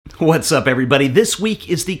What's up, everybody? This week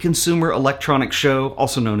is the Consumer Electronics Show,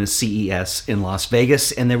 also known as CES, in Las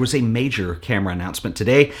Vegas, and there was a major camera announcement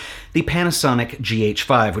today, the Panasonic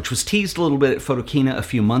GH5, which was teased a little bit at Photokina a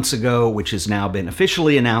few months ago, which has now been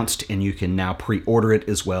officially announced, and you can now pre-order it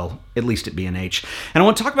as well, at least at B&H. And I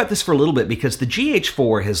want to talk about this for a little bit because the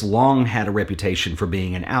GH4 has long had a reputation for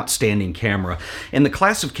being an outstanding camera in the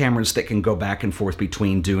class of cameras that can go back and forth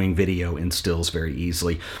between doing video and stills very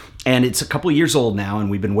easily. And it's a couple years old now,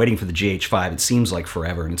 and we've been waiting for the GH5, it seems like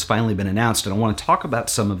forever, and it's finally been announced, and I want to talk about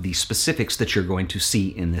some of the specifics that you're going to see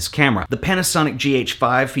in this camera. The Panasonic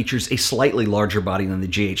GH5 features a slightly larger body than the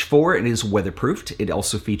GH4. It is weatherproofed. It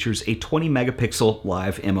also features a 20 megapixel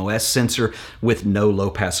live MOS sensor with no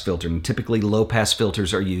low-pass filter. And typically, low-pass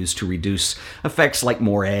filters are used to reduce effects like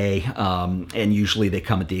moire, and usually they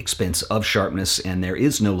come at the expense of sharpness, and there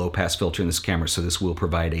is no low-pass filter in this camera, so this will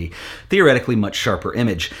provide a theoretically much sharper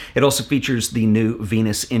image. It also features the new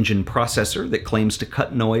Venus engine processor that claims to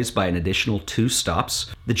cut noise by an additional 2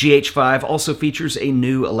 stops. The GH5 also features a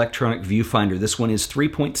new electronic viewfinder. This one is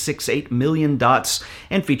 3.68 million dots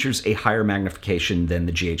and features a higher magnification than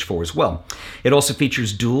the GH4 as well. It also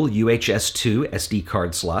features dual UHS-2 SD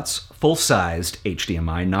card slots, full-sized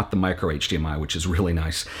HDMI, not the micro HDMI, which is really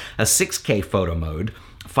nice, a 6K photo mode,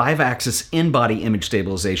 5-axis in-body image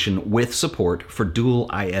stabilization with support for dual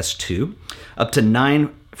IS2, up to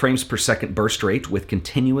 9 frames per second burst rate with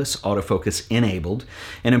continuous autofocus enabled,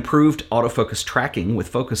 and improved autofocus tracking with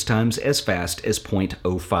focus times as fast as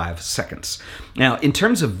 0.05 seconds. Now, in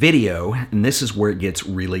terms of video, and this is where it gets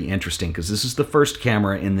really interesting because this is the first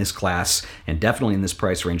camera in this class and definitely in this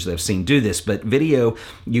price range that I've seen do this, but video,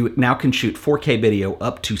 you now can shoot 4K video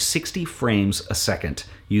up to 60 frames a second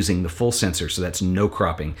using the full sensor, so that's no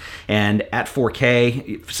cropping. And at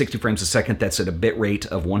 4K, 60 frames a second, that's at a bit rate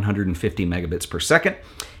of 150 megabits per second.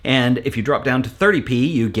 And if you drop down to 30p,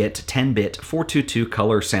 you get 10-bit 422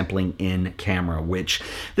 color sampling in camera, which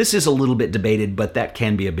this is a little bit debated, but that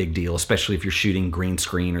can be a big deal, especially if you're shooting green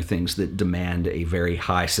screen or things that demand a very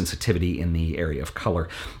high sensitivity in the area of color.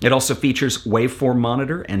 It also features waveform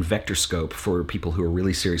monitor and vector scope for people who are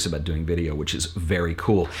really serious about doing video, which is very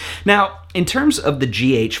cool. Now, in terms of the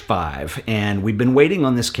GH5, and we've been waiting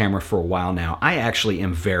on this camera for a while now, I actually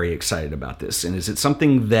am very excited about this. And is it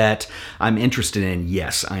something that I'm interested in?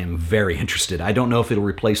 Yes, I am very interested. I don't know if it'll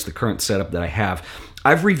replace the current setup that I have.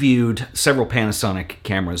 I've reviewed several Panasonic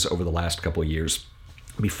cameras over the last couple of years.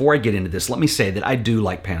 Before I get into this, let me say that I do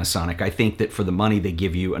like Panasonic. I think that for the money, they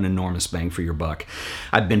give you an enormous bang for your buck.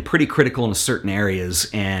 I've been pretty critical in certain areas,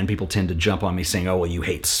 and people tend to jump on me saying, oh, well, you're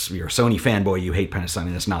a Sony fanboy, you hate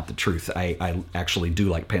Panasonic. That's not the truth. I actually do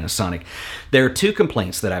like Panasonic. There are 2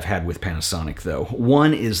 complaints that I've had with Panasonic, though.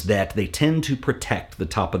 One is that they tend to protect the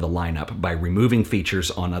top of the lineup by removing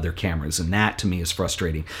features on other cameras, and that, to me, is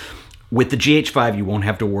frustrating. With the GH5, you won't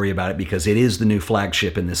have to worry about it because it is the new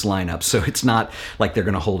flagship in this lineup, so it's not like they're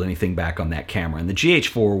going to hold anything back on that camera. And the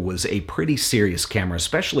GH4 was a pretty serious camera,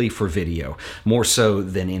 especially for video, more so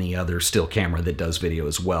than any other still camera that does video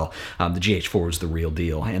as well. The GH4 is the real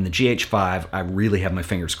deal. And the GH5, I really have my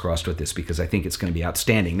fingers crossed with this because I think it's going to be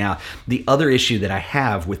outstanding. Now, the other issue that I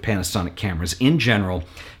have with Panasonic cameras in general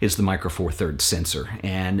is the Micro Four Thirds sensor.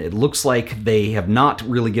 And it looks like they have not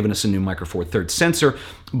really given us a new Micro Four Thirds sensor,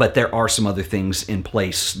 but there are some other things in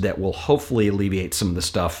place that will hopefully alleviate some of the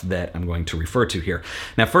stuff that I'm going to refer to here.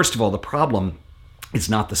 Now, first of all, the problem is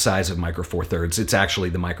not the size of Micro Four Thirds. It's actually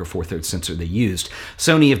the Micro Four Thirds sensor they used.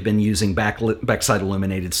 Sony have been using backside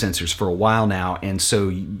illuminated sensors for a while now, and so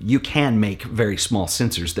you can make very small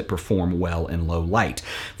sensors that perform well in low light.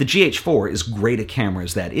 The GH4, as great a camera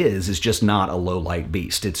as that is just not a low light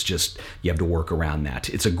beast. It's just, you have to work around that.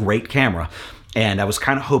 It's a great camera. And I was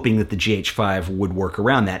kind of hoping that the GH5 would work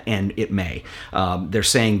around that, and it may. They're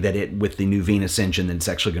saying that with the new Venus engine, that it's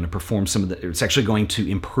actually going to perform it's actually going to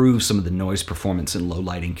improve some of the noise performance in low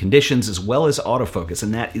lighting conditions, as well as autofocus.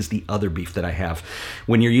 And that is the other beef that I have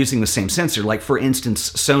when you're using the same sensor. Like, for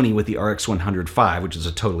instance, Sony with the RX100V, which is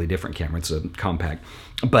a totally different camera. It's a compact.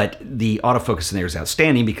 But the autofocus in there is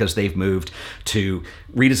outstanding because they've moved to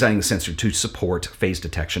redesigning the sensor to support phase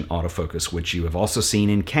detection autofocus, which you have also seen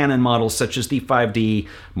in Canon models such as the 5D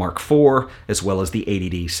Mark IV, as well as the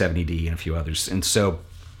 80D, 70D, and a few others. And so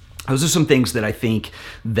those are some things that I think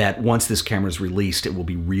that once this camera is released, it will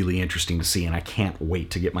be really interesting to see, and I can't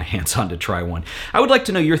wait to get my hands on to try one. I would like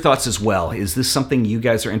to know your thoughts as well. Is this something you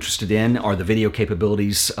guys are interested in? Are the video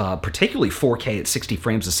capabilities, particularly 4K at 60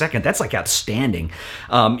 frames a second, that's like outstanding.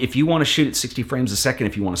 If you want to shoot at 60 frames a second,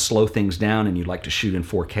 if you want to slow things down and you'd like to shoot in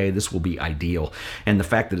 4K, this will be ideal. And the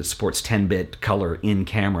fact that it supports 10-bit color in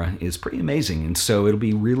camera is pretty amazing, and so it'll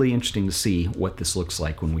be really interesting to see what this looks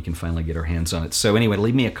like when we can finally get our hands on it. So anyway,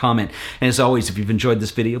 leave me a comment. And as always, if you've enjoyed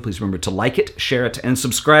this video, please remember to like it, share it, and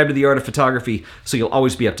subscribe to The Art of Photography so you'll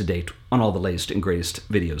always be up to date on all the latest and greatest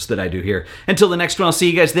videos that I do here. Until the next one, I'll see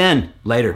you guys then. Later.